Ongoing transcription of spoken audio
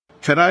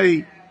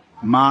Today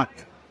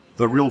marked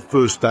the real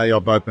first day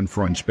I've opened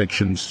for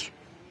inspections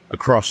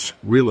across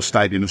real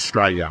estate in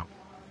Australia.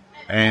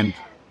 And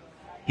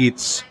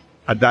it's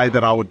a day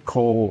that I would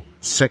call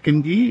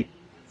second year,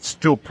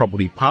 still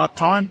probably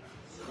part-time,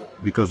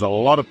 because a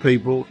lot of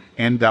people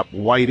end up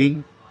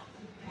waiting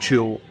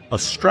till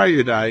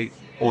Australia Day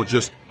or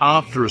just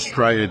after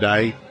Australia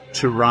Day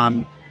to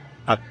run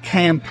a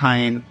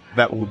campaign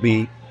that will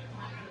be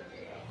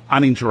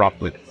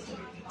uninterrupted.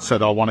 So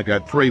they'll want to go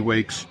 3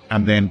 weeks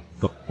and then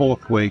the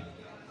fourth week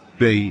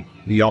be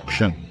the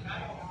auction.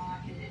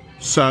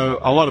 So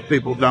a lot of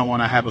people don't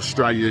want to have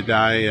Australia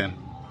Day and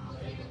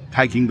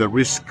taking the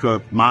risk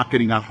of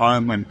marketing at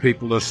home when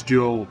people are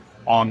still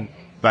on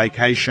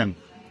vacation.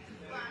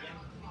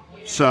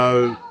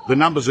 So the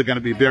numbers are going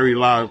to be very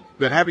low.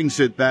 But having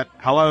said that,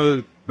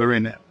 hello,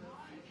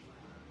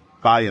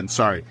 Bayan,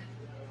 sorry.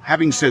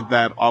 Having said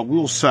that, I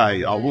will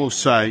say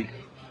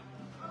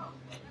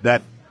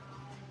that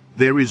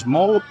there is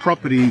more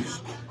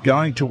properties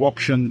going to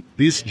auction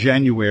this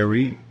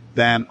January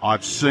than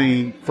I've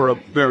seen for a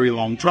very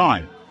long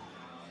time.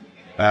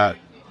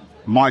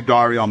 My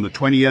diary on the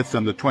 20th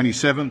and the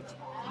 27th,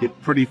 it's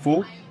pretty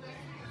full.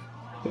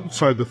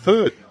 So the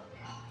 3rd,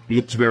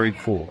 it's very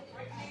full.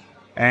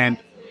 And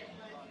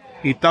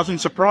it doesn't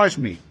surprise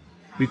me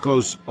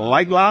because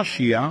late last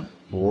year,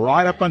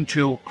 right up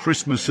until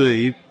Christmas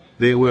Eve,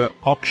 there were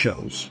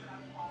auctions.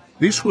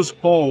 This was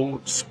all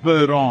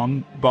spurred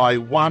on by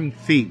one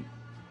thing,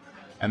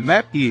 and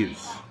that is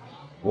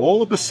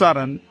all of a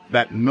sudden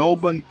that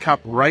Melbourne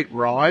Cup rate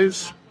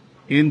rise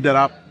ended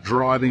up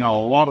driving a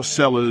lot of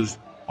sellers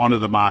onto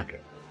the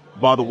market.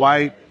 By the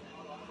way,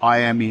 I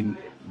am in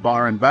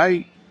Byron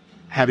Bay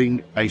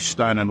having a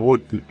Stone and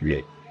Wood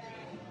picnic.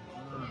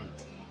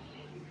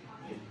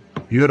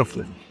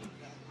 Beautiful.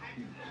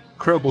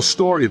 Incredible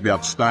story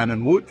about Stone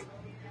and Wood.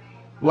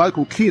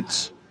 Local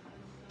kids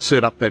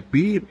set up that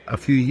beer a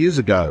few years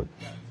ago.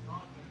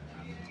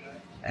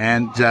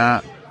 And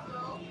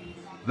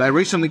they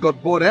recently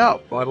got bought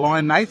out by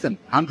Lion Nathan,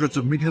 hundreds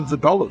of millions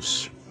of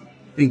dollars.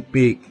 Think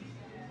big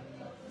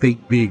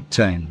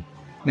team.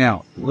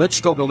 Now, let's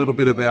talk a little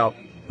bit about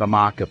the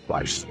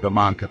marketplace.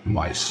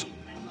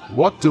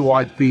 What do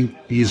I think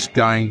is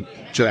going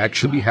to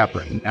actually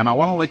happen? And I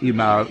want to let you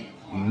know,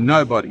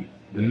 nobody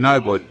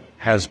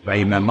has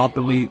a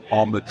monopoly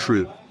on the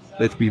truth.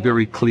 Let's be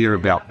very clear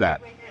about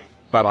that.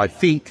 But I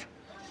think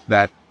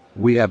that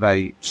we have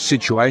a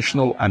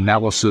situational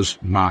analysis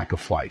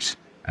marketplace,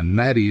 and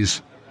that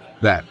is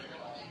that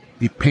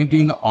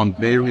depending on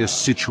various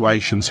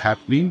situations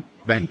happening,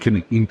 that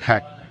can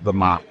impact the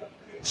market.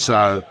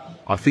 So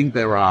I think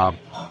there are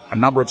a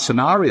number of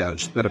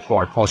scenarios that are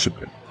quite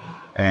possible.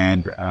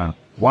 And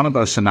one of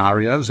those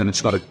scenarios, and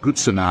it's not a good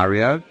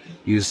scenario,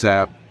 is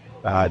that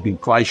the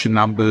inflation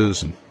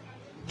numbers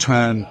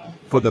turn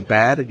for the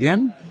bad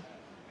again,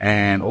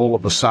 and all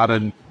of a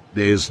sudden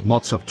there's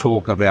lots of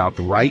talk about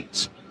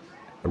rates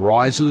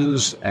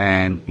rises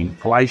and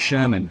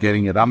inflation and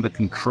getting it under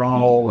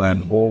control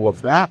and all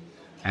of that.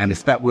 And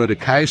if that were the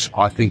case,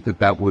 I think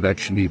that would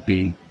actually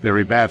be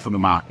very bad for the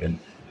market.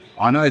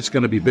 I know it's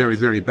going to be very,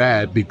 very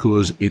bad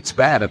because it's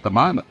bad at the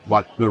moment.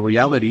 But the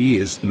reality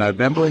is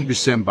November and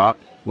December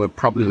were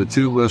probably the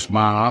 2 worst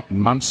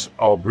months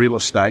of real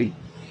estate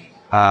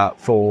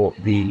for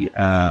the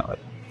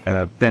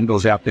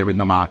vendors out there in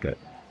the market.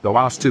 The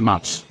last 2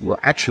 months were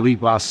actually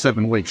last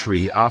 7 weeks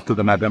really after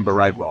the November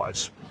rate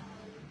rise.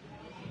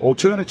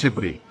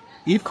 Alternatively,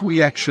 if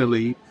we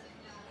actually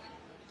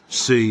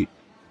see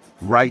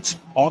rates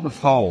on the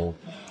whole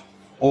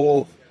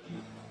or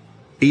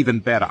even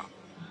better,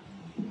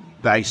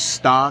 they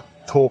start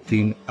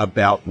talking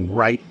about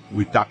rate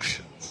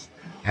reductions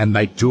and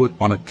they do it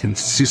on a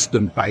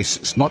consistent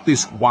basis, not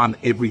this one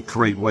every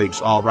 3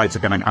 weeks, rates are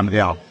going to come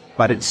down,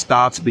 but it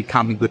starts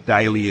becoming the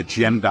daily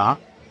agenda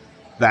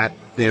that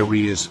there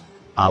is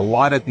a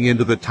light at the end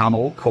of the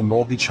tunnel for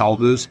mortgage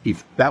holders.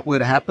 If that were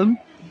to happen,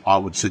 I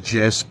would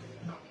suggest,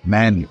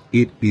 man,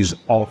 it is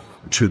off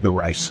to the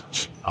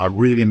races. I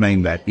really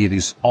mean that. It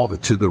is off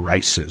to the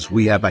races.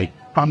 We have a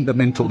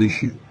fundamental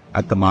issue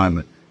at the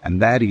moment, and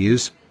that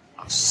is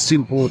a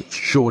simple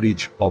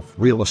shortage of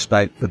real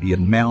estate for the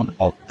amount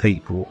of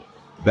people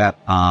that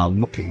are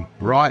looking,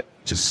 right?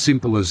 Just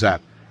simple as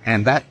that.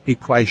 And that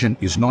equation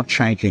is not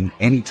changing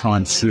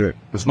anytime soon.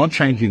 It's not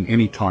changing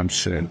anytime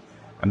soon.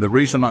 And the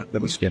reason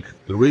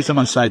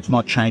I say it's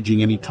not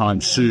changing anytime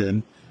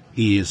soon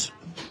is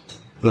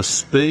the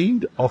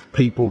speed of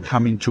people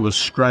coming to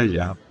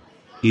Australia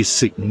is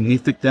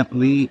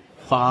significantly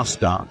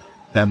faster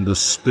than the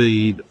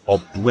speed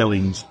of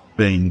dwellings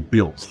being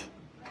built.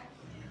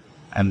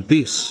 And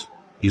this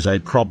is a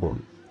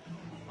problem.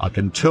 I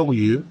can tell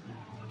you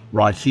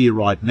right here,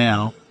 right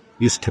now,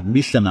 this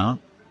commissioner,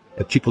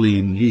 particularly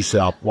in New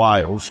South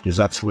Wales, because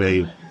that's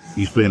where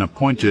he's been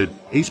appointed,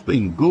 he's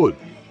been good.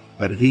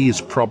 But he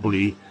is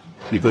probably,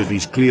 because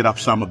he's cleared up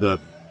some of the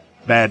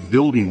bad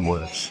building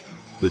works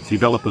that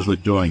developers were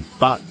doing,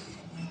 but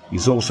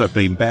he's also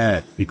been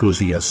bad because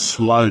he has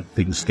slowed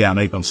things down,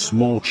 even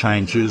small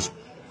changes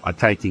are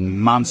taking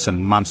months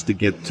and months to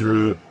get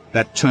through.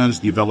 That turns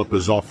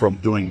developers off from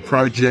doing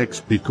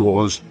projects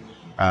because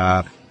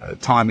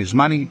time is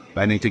money.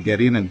 They need to get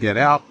in and get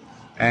out,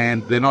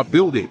 and they're not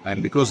building.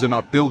 And because they're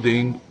not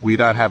building, we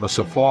don't have a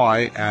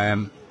supply.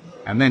 And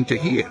then to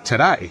hear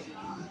today,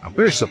 I'm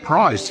very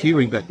surprised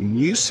hearing that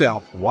New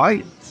South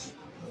Wales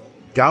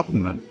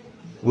government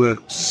were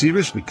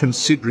seriously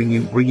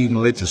considering bringing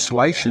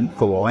legislation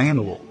for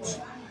landlords,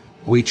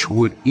 which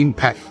would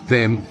impact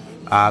them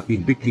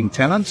evicting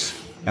tenants.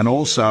 And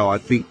also, I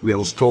think there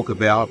was talk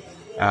about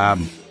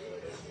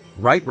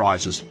rate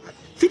rises.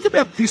 Think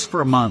about this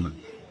for a moment.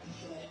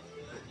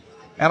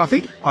 And I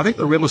think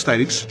the Real Estate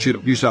Institute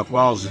of New South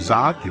Wales is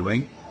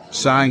arguing,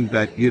 saying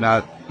that,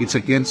 it's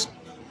against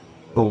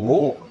the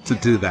law to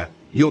do that.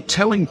 You're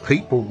telling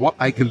people what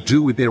they can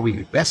do with their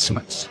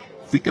investments.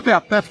 Think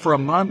about that for a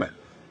moment.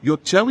 You're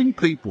telling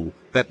people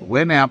that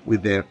went out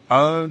with their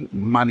own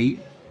money,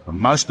 and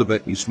most of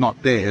it is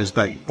not theirs,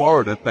 they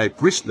borrowed it, they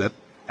risked it,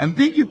 and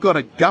then you've got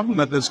a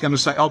government that's going to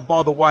say, oh,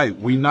 by the way,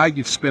 we know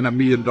you've spent $1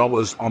 million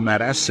on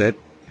that asset,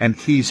 and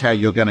here's how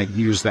you're going to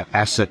use that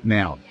asset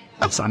now.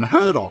 That's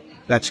unheard of.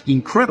 That's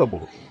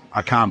incredible.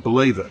 I can't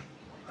believe it.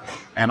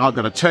 And I've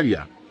got to tell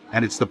you,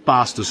 and it's the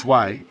fastest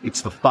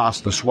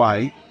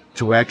way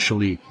to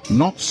actually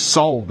not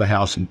solve the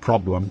housing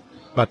problem,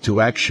 but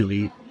to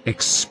actually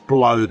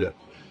explode it,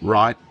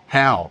 right?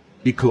 How?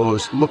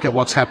 Because look at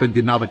what's happened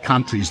in other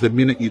countries. The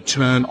minute you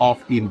turn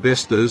off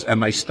investors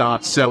and they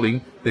start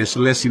selling, there's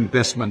less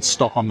investment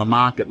stock on the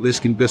market, less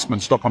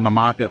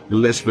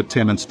for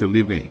tenants to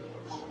live in.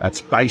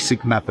 That's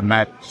basic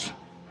mathematics.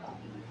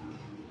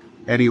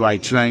 Anyway,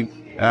 team,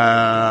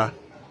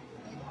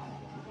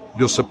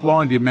 your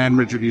supply and demand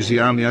metric is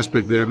the only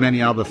aspect. There are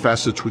many other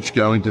facets which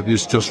go into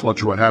this. Just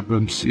watch what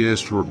happens.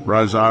 Yes, for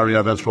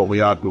Rosario, that's what we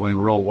are doing.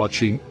 We're all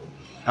watching.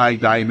 Hey,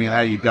 Damien,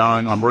 how you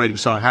going? I'm reading.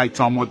 So, hey,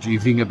 Tom, what do you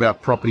think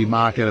about property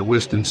market at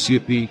Western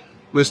Sydney?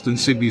 Western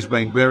Sydney's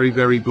been very,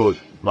 very good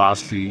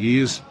last few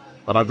years.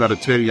 But I've got to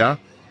tell you,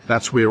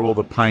 that's where all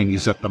the pain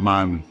is at the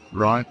moment,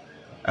 right?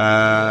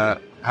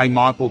 Hey,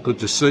 Michael, good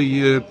to see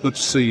you. Good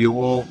to see you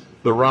all.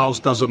 The rails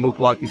doesn't look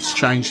like it's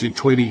changed in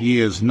 20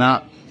 years.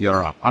 Nah,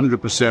 you're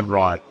 100%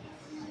 right.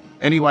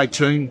 Anyway,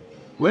 team,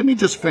 let me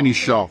just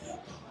finish off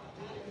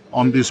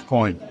on this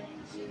point,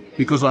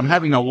 because I'm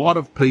having a lot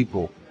of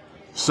people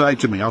say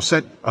to me, I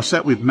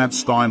sat with Matt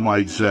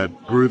Steinway's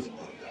group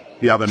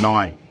the other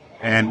night,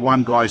 and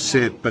one guy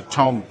said, but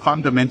Tom,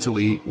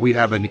 fundamentally, we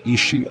have an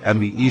issue,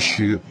 and the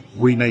issue,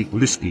 we need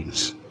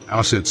listings.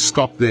 I said,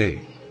 stop there.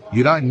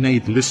 You don't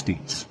need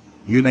listings.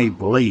 You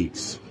need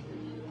leads.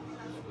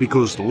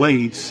 Because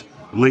leads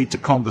lead to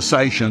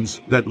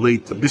conversations that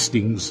lead to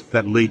listings,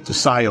 that lead to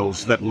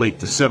sales, that lead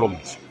to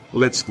settlements.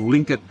 Let's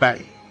link it back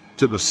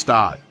to the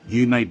start.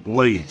 You need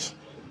leads.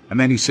 And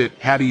then he said,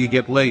 how do you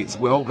get leads?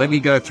 Well, let me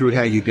go through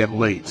how you get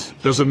leads.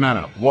 Doesn't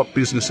matter what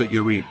business that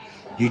you're in.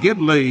 You get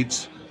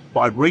leads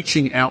by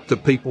reaching out to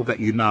people that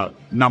you know,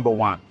 number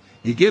one.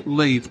 You get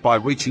leads by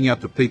reaching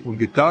out to people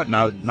you don't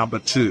know, number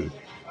two.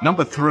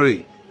 Number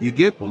three, you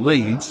get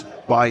leads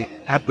by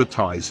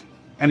advertising.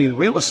 And in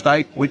real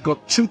estate, we've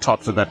got two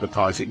types of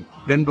advertising: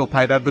 vendor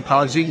paid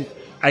advertising,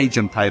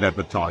 agent paid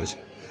advertising.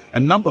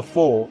 And number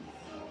four,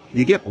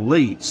 you get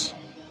leads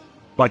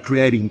by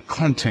creating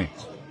content.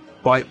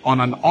 By, on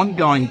an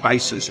ongoing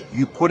basis,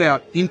 you put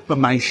out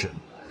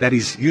information that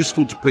is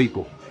useful to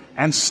people,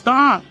 and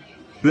start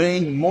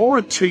being more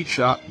a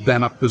teacher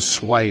than a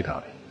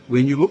persuader.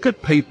 When you look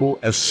at people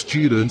as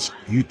students,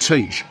 you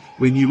teach.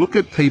 When you look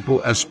at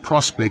people as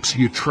prospects,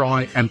 you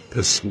try and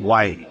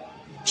persuade.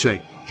 Gee,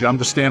 do you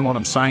understand what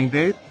I'm saying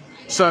there?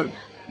 So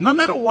no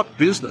matter what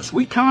business,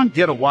 we can't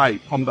get away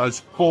from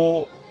those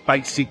four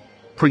basic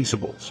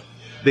principles.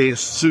 They're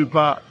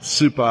super,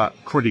 super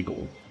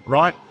critical,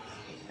 right?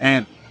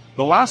 And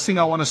the last thing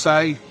I want to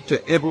say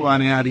to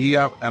everyone out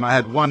here, and I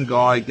had one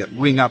guy get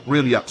ring up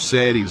really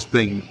upset. He's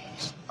being,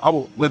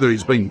 whether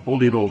he's been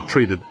bullied or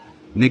treated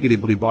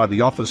negatively by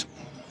the office.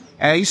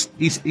 And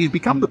he's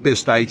become the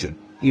best agent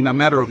in a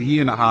matter of a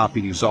year and a half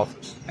in his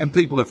office. And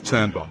people have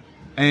turned on.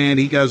 And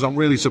he goes, I'm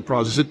really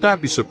surprised. I said,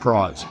 don't be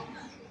surprised.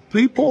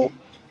 People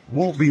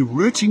will be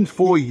rooting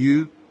for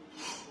you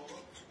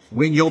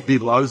when you're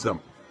below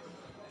them.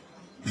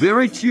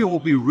 Very few will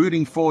be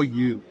rooting for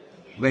you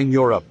when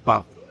you're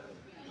above them.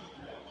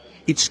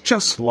 It's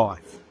just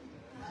life.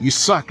 You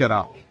suck it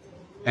up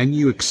and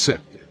you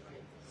accept it.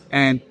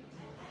 And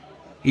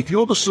if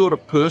you're the sort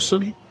of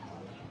person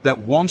that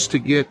wants to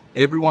get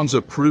everyone's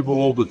approval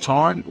all the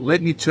time,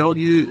 let me tell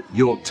you,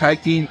 you're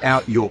taking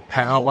out your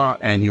power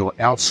and you're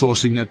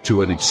outsourcing it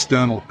to an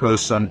external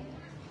person.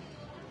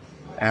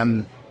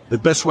 And the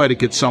best way to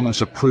get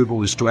someone's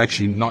approval is to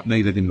actually not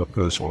need it in the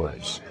first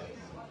place.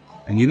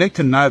 And you need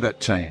to know that,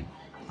 team,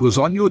 because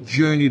on your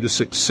journey to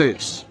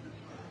success,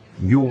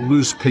 you'll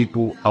lose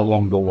people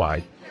along the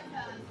way.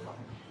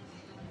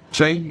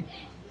 Team,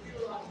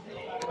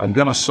 I'm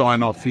going to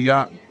sign off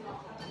here,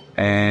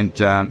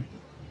 and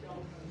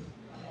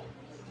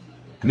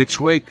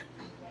next week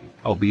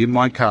I'll be in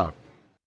my car.